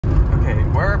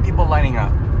Where are people lining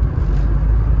up?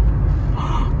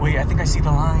 Wait, I think I see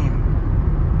the line.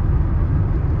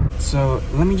 So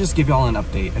let me just give y'all an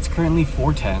update. It's currently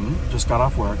 4:10. Just got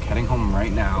off work, heading home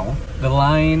right now. The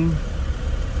line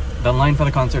for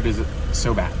the concert is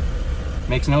so bad.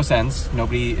 Makes no sense.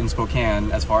 Nobody in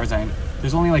Spokane, as far as I know.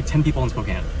 There's only like 10 people in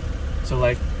Spokane. So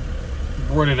like,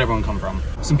 where did everyone come from?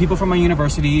 Some people from my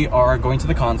university are going to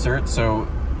the concert, so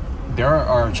there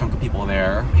are a chunk of people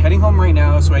there. Heading home right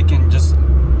now so I can just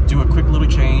do a quick little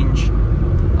change.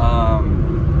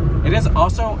 It is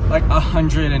also like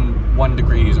 101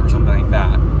 degrees or something like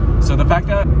that. So the fact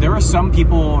that there were some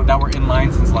people that were in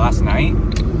line since last night,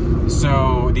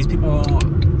 so these people,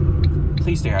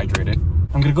 please stay hydrated.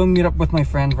 I'm gonna go meet up with my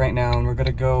friend right now and we're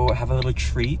gonna go have a little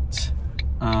treat.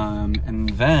 And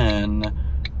then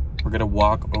we're gonna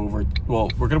walk over,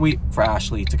 well, we're gonna wait for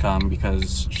Ashley to come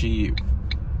because she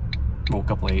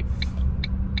woke up late.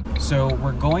 So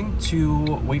we're going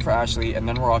to wait for Ashley and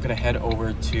then we're all gonna head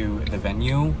over to the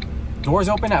venue. Doors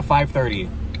open at 5:30.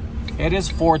 It is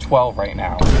 4:12 right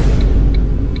now.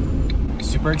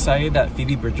 Super excited that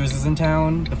Phoebe Bridgers is in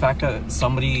town. The fact that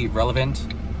somebody relevant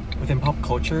within pop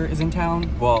culture is in town.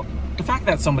 Well, the fact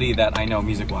that somebody that I know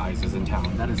music-wise is in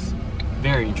town, that is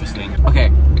very interesting.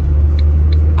 Okay,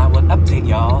 I will update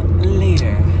y'all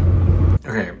later.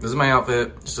 Okay, this is my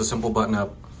outfit. Just a simple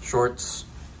button-up, shorts,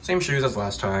 same shoes as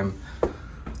last time.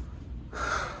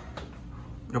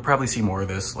 You'll probably see more of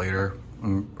this later.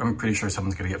 I'm pretty sure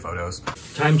someone's gonna get photos.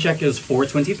 Time check is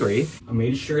 4:23. I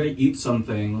made sure to eat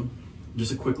something,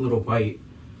 just a quick little bite.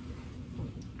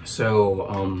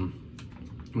 So,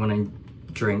 when I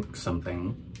drink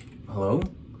something, hello?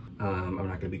 I'm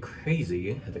not gonna be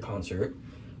crazy at the concert.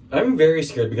 I'm very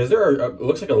scared because there are, it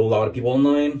looks like a lot of people in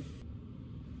line.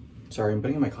 Sorry, I'm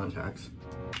putting in my contacts.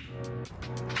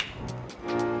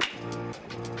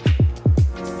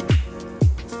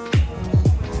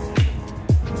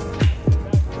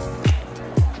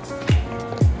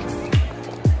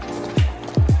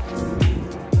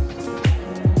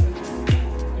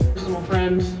 Personal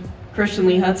friend, Christian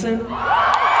Lee Hudson.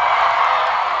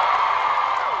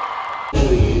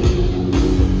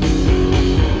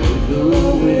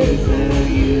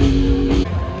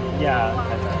 Yeah,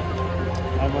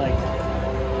 I'm like,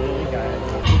 really, guys?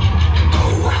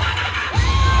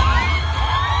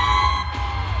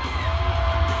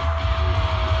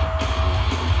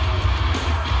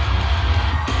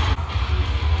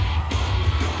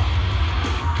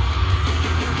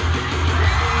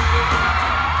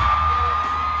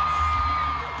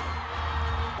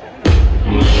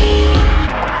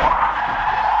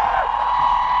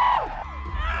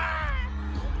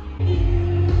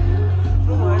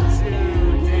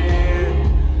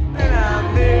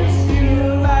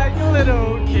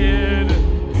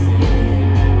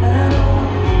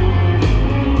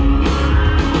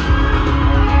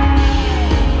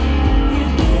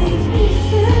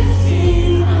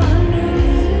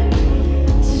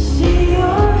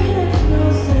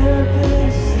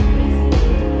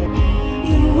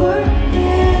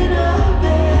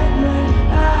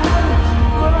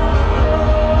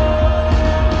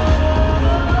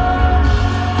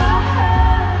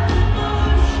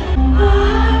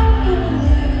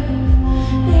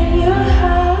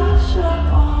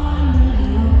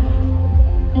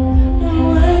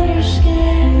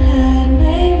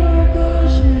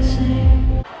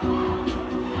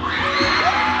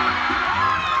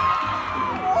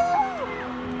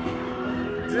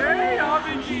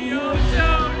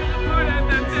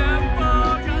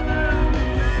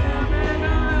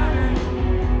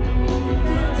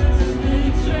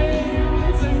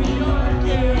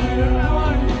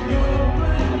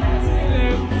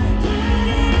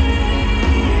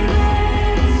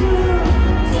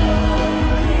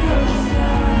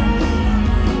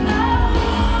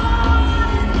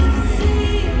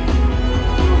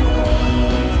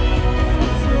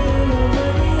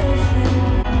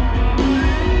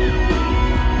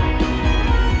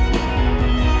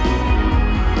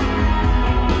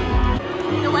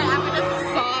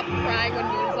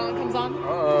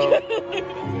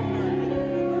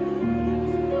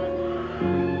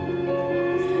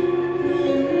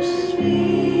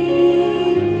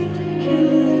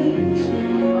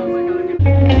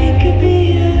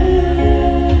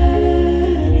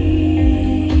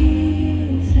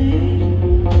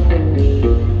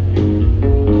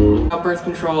 Birth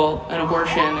control and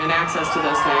abortion and access to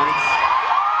those things.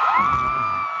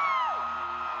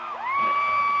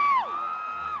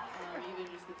 Even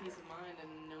just the peace of mind and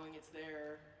knowing it's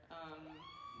there.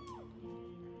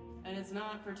 And it's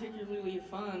not particularly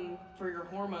fun for your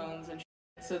hormones and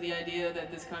shit. So the idea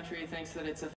that this country thinks that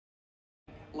it's a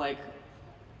like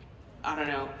I don't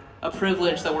know, a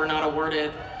privilege that we're not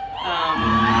awarded.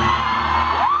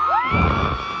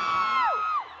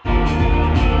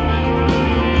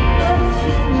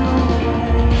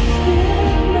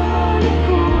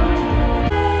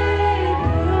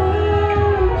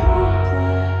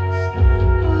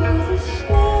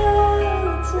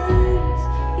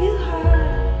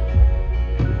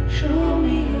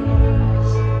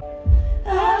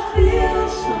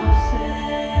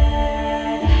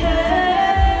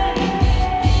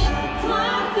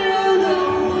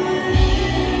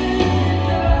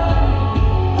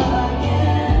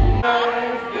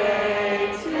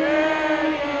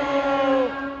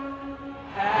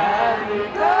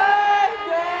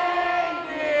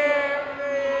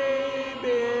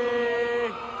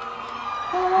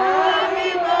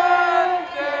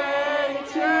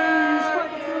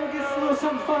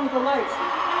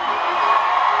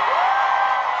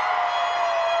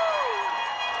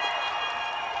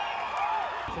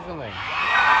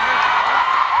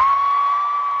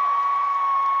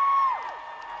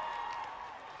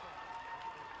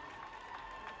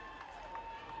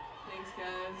 Thanks,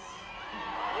 guys.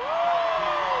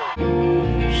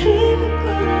 She could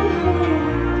go home.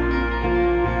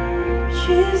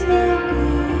 She's not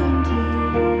going to.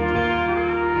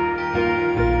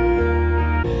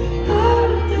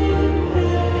 I'd do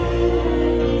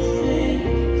anything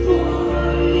for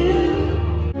you,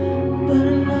 but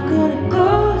I'm not gonna go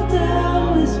down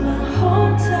with my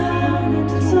hometown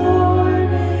into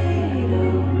tornado.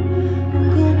 I'm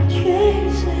gonna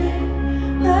chase it.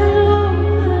 I know.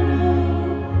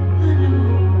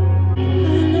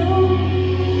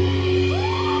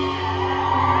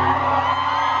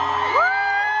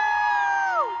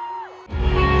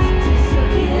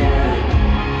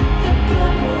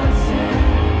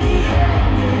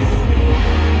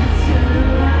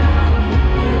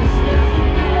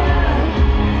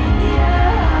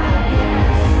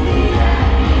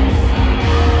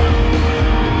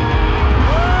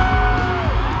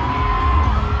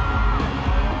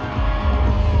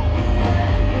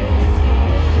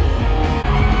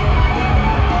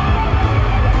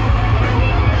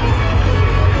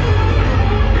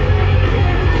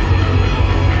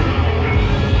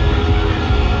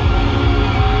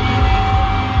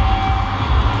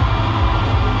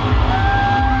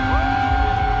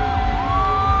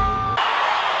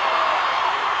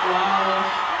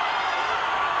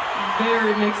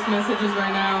 Very mixed messages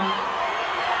right now.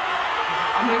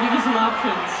 I'm gonna give you some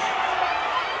options.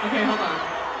 Okay, hold on.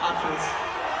 Options.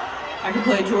 I could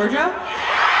play Georgia.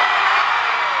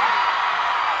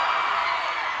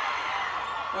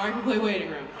 Or I could play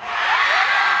Waiting Room.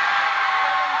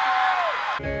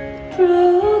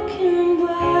 Broken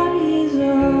bodies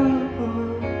are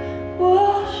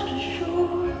washed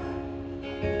ashore.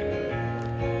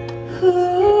 Who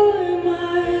am I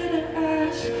to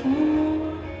ask for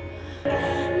more?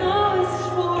 No, it's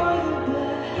for the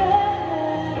better.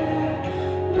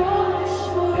 No, it's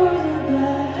for the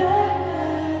better.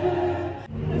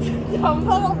 I'm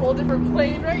on a whole different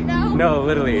plane right now. No,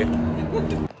 literally.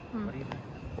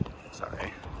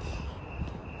 Sorry.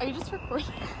 Are you just recording?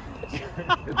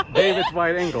 Dave, it's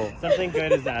wide angle. Something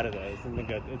good is out of it. Something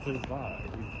good. It's his vlog.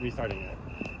 He's restarting it.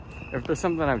 If there's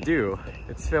something I do,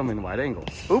 it's filming wide angle.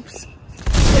 Oops.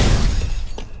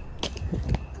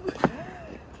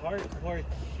 Parkour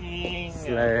king.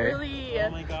 Slay. Really? Oh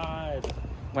my god.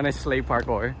 When I slay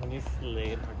parkour. When you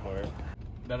slay parkour.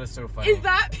 That is so funny. Is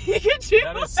that Pikachu?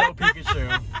 That is so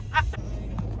Pikachu.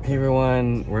 Hey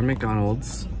everyone, we're in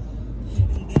McDonald's.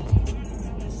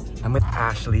 I'm with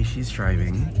Ashley, she's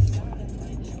driving.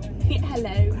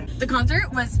 Hello. The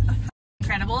concert was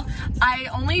incredible. I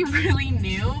only really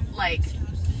knew like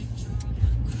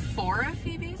 4 of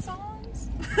Phoebe's songs.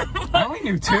 I only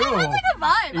knew 2. I had like a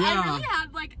vibe. Yeah. I really had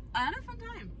I had a fun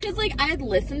time. Cause like I had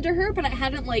listened to her, but I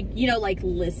hadn't like, you know, like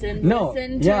listened to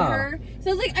her. So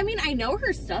I was like, I mean, I know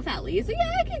her stuff at least. So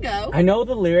yeah, I could go. I know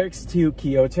the lyrics to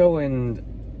Kyoto and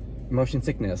Motion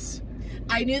Sickness.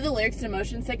 I knew the lyrics to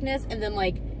Motion Sickness and then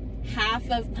like half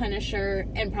of Punisher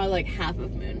and probably like half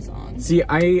of Moon songs. See,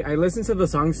 I listened to the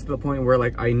songs to the point where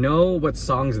like I know what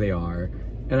songs they are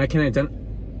and I can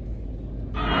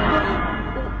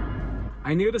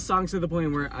I knew the songs to the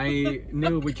point where I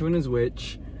knew which one is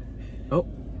which. Oh.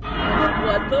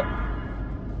 What the?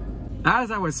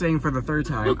 As I was saying for the 3rd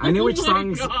time, I knew which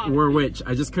songs were which.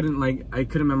 I just couldn't I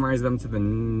couldn't memorize them to the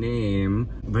name.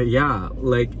 But yeah,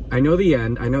 like I know the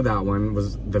end. I know that one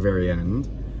was the very end.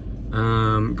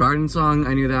 Garden Song,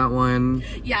 I knew that one.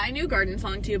 Yeah, I knew Garden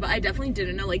Song too, but I definitely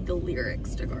didn't know like the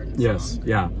lyrics to Garden Song. Yes,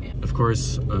 yeah. Of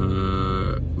course,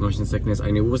 Motion Sickness,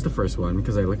 I knew it was the first one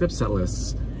because I looked up set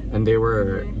lists and they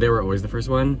were always the first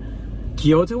one.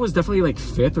 Kyoto was definitely like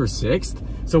 5th or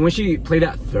 6th. So when she played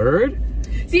at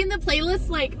 3rd. See, in the playlist,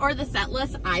 like, or the set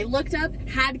list I looked up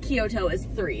had Kyoto as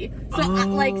 3. So,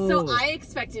 so I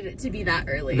expected it to be that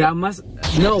early. That must,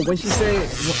 no, when she say,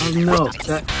 no.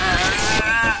 That,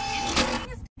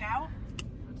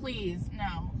 Please,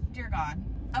 no. Dear God.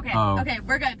 Okay, Oh. okay,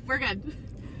 we're good.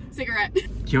 Cigarette.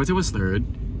 Kyoto was 3rd,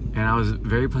 and I was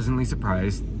very pleasantly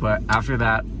surprised. But after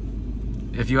that,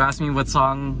 if you asked me what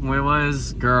song it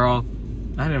was, girl,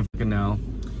 I didn't fucking know.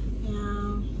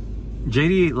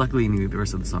 JD luckily knew the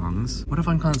rest of the songs. What a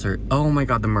fun concert. Oh my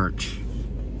god, the merch.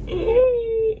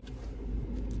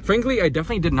 Frankly, I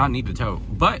definitely did not need the tote,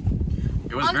 but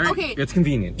it was it's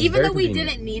convenient. Even though we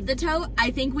didn't need the tote,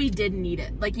 I think we did need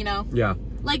it. Like, you know? Yeah.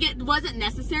 Like, it wasn't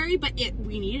necessary, but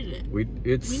we needed it. We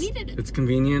needed it. It's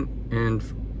convenient and...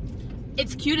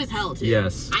 It's cute as hell, too.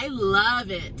 Yes. I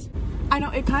love it. I know,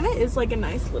 it kind of is like a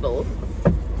nice little...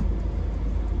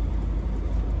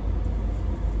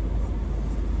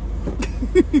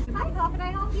 Hi, how can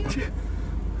I help you?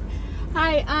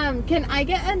 Hi, can I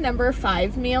get a number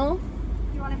 5 meal? Do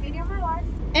you want a medium or large?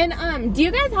 And do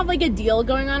you guys have like a deal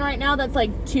going on right now that's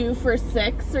like 2 for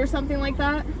 $6 or something like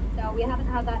that? No, we haven't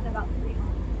had that in about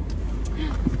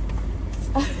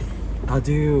 3 months. I'll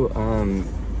do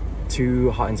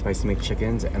 2 hot and spicy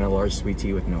McChickens and a large sweet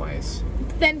tea with no ice.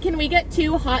 Then can we get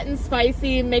 2 hot and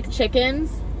spicy McChickens?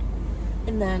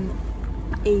 And then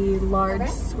a large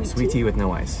sweet tea with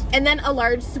no ice. And then a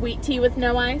large sweet tea with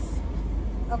no ice?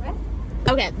 Okay.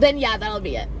 Okay, then yeah, that'll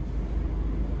be it.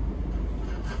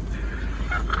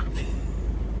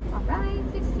 Alright,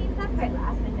 16 cents right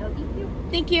last window. Thank you.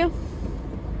 Thank you.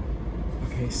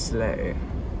 Okay, slay.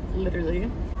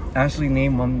 Literally. Ashley,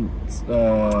 name one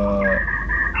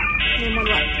Name one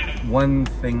what? one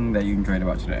thing that you enjoyed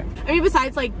about today. I mean,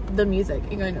 besides like the music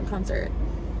and going to a concert.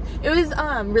 It was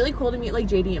really cool to meet like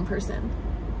JD in person.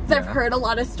 So I've heard a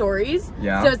lot of stories.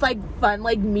 Yeah. So it's like fun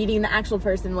like meeting the actual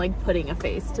person, like putting a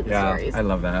face to the stories. I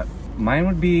love that. Mine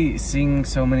would be seeing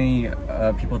so many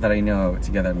people that I know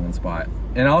together in one spot.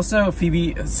 And also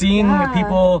Phoebe, seeing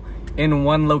people in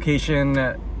one location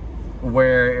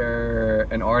where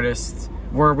an artist,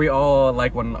 where we all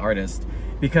like one artist.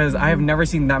 Because I have never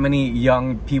seen that many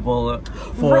young people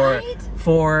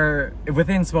for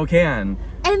within Spokane.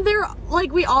 And they're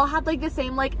like, we all had like the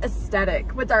same like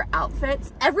aesthetic with our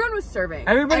outfits. Everyone was serving.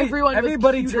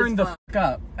 Everybody turned the fuck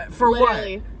up. For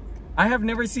Literally. what? I have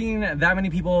never seen that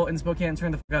many people in Spokane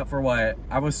turn the fuck up for what?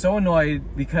 I was so annoyed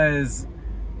because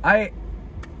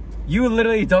you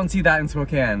literally don't see that in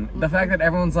Spokane. The fact that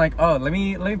everyone's like, oh, let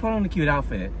me put on a cute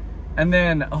outfit. And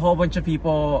then a whole bunch of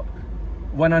people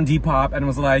went on Depop and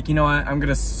was like, you know what, I'm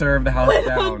gonna serve the house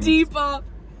down. On Depop.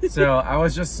 So I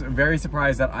was just very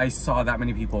surprised that I saw that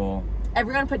many people.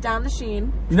 Everyone put down the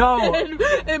Sheen. No.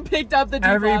 and picked up the Depop.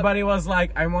 Everybody was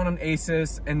like, I want an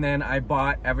Asus, and then I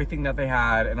bought everything that they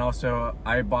had, and also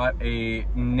I bought a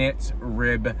knit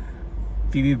rib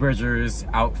Phoebe Bridgers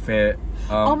outfit.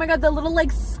 Oh my god, the little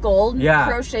like skull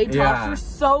crochet tops were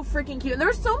so freaking cute. And there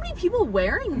were so many people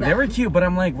wearing them. They were cute, but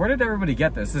I'm like, where did everybody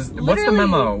get this? What's the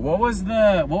memo? What was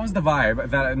the vibe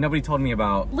that nobody told me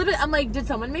about? Literally, I'm like, did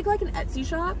someone make like an Etsy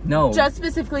shop? No. Just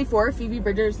specifically for Phoebe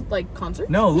Bridgers like concert?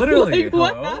 No, literally. Like,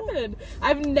 what happened?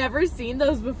 I've never seen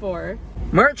those before.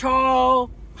 Merch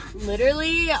haul!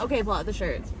 Literally, okay, pull out the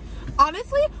shirts.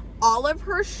 Honestly, all of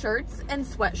her shirts and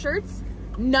sweatshirts,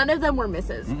 none of them were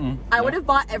misses. I would have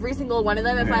bought every single one of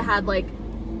them if I had like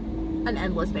an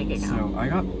endless bank account. So I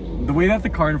got, the way that the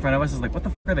car in front of us is like, what the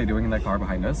f are they doing in that car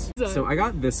behind us? So I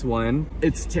got this one.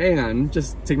 It's tan,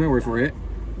 just take my word for it.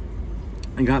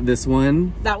 I got this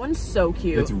one. That one's so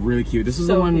cute. It's really cute. This is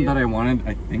the one that I wanted,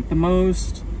 I think, the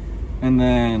most. And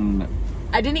then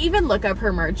I didn't even look up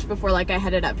her merch before like I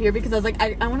headed up here because I was like,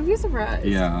 I want to be surprised.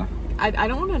 Yeah. I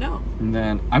don't want to know. And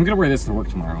then I'm gonna wear this to work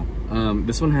tomorrow.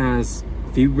 This one has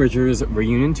Phoebe Bridgers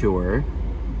reunion tour,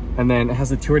 and then it has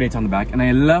the tour dates on the back. And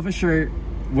I love a shirt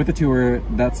with a tour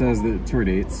that says the tour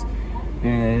dates.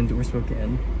 And we're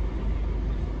Spokane.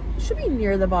 Should be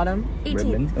near the bottom.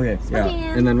 18th. Okay, Spokane.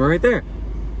 yeah. And then we're right there.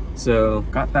 So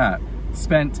got that.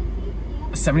 Spent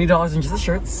 $70 in just the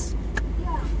shirts.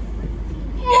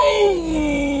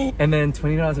 Yay! And then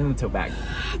 $20 in the tote bag.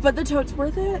 But the tote's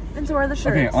worth it, and so are the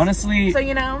shirts. Okay, honestly, so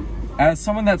you know, as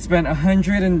someone that spent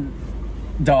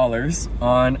 $100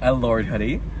 on a Lord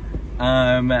hoodie,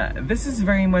 this is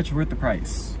very much worth the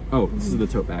price. Oh, this is the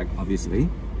tote bag, obviously.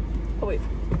 Oh wait.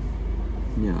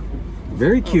 Yeah,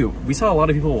 very cute. We saw a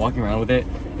lot of people walking around with it,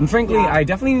 and frankly, I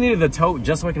definitely needed the tote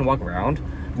just so I can walk around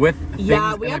with things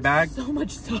in my bag. So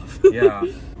much stuff. Yeah.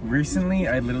 recently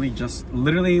I what's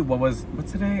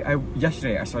today?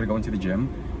 Yesterday I started going to the gym.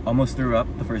 Almost threw up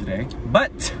the first day.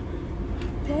 But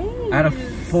out of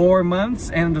 4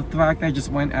 months and the fact that I just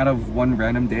went out of one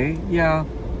random day, yeah.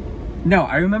 No,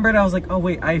 I remembered I was like, oh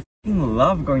wait, I fucking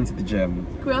love going to the gym.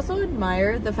 Can we also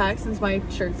admire the fact since my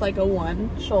shirt's like a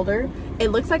one shoulder, it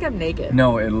looks like I'm naked.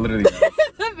 No, it literally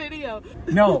The video.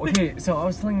 No, okay, so I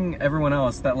was telling everyone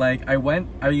else that like I went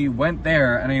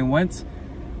there and I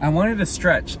wanted to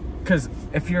stretch. Because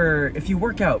if you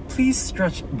work out, please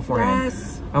stretch beforehand.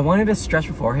 Yes. I wanted to stretch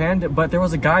beforehand, but there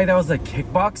was a guy that was like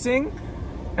kickboxing,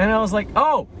 and I was like,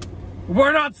 oh,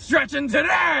 we're not stretching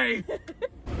today!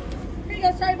 Here you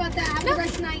go, sorry about that. Have a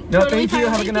nice night. No, Totally thank you,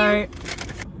 fine, have a good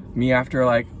night. Me after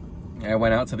like, I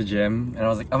went out to the gym, and I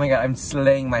was like, oh my god, I'm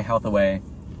slaying my health away.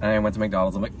 And I went to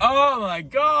McDonald's, I'm like, oh my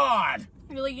god!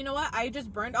 You're like, you know what? I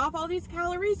just burned off all these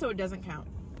calories, so it doesn't count.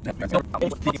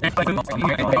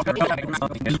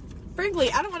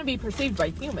 Frankly, I don't want to be perceived by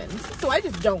humans, so I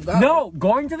just don't go. No,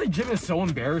 going to the gym is so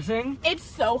embarrassing. It's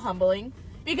so humbling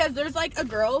because there's like a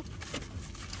girl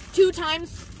 2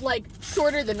 times like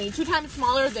shorter than me, 2 times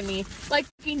smaller than me, like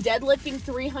fucking deadlifting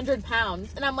 300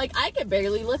 pounds, and I'm like, I can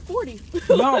barely lift 40.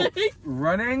 No,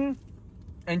 running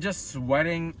and just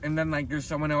sweating, and then like there's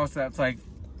someone else that's like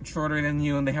shorter than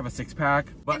you and they have a 6-pack,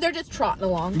 but and they're just trotting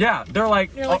along. yeah, they're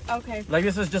like, You're like, okay, like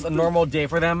this is just a normal day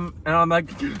for them, and I'm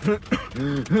like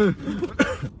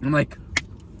I'm like,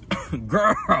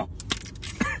 girl,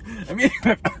 I mean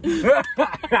can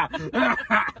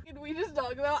we just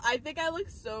talk about, I think I look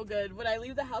so good when I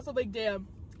leave the house. I'm like, damn,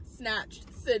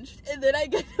 snatched, cinched, and then I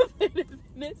get to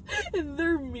fitness and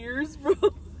they're mirrors, bro.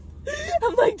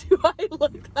 I'm like, do I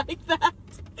look like that?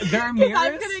 They're mirrors?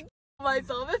 I'm gonna kill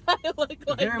myself if I look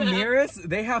like They're that. mirrors?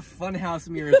 They have funhouse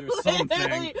mirrors or something.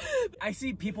 Literally. I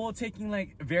see people taking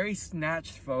like very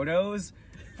snatched photos.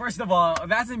 First of all,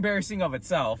 that's embarrassing of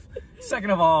itself. Second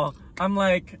of all, I'm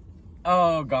like,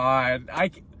 oh god,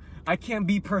 I can't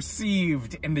be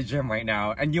perceived in the gym right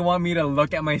now, and you want me to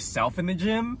look at myself in the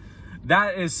gym?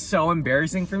 That is so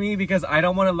embarrassing for me because I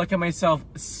don't want to look at myself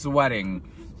sweating.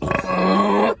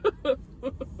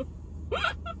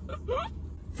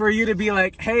 For you to be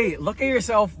like, hey, look at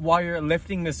yourself while you're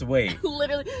lifting this weight.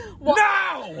 Literally.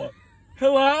 No!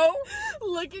 Hello?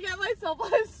 Looking at myself while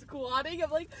I'm squatting,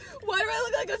 I'm like, why do I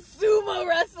look like a sumo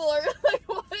wrestler? Like,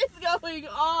 what is going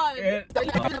on?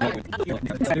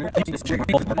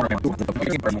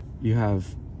 You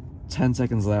have 10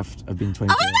 seconds left of being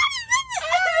 23. Oh my god,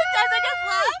 10 seconds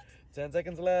left? 10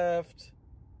 seconds left.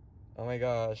 Oh my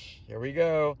gosh. Here we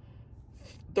go.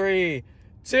 3,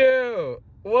 2,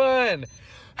 1.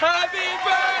 Happy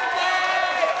birthday!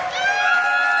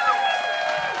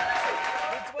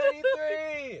 You're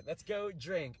 23. Let's go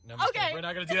drink. No, I'm just kidding. We're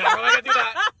not gonna do that. We're not gonna do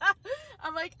that.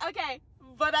 I'm like, okay,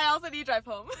 but I also need to drive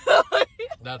home.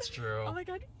 That's true. Oh my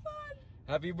god, you're fun.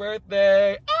 Happy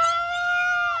birthday.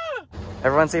 Ah!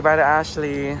 Everyone say bye to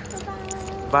Ashley.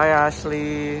 Bye-bye. Bye,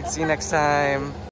 Ashley. See you next time.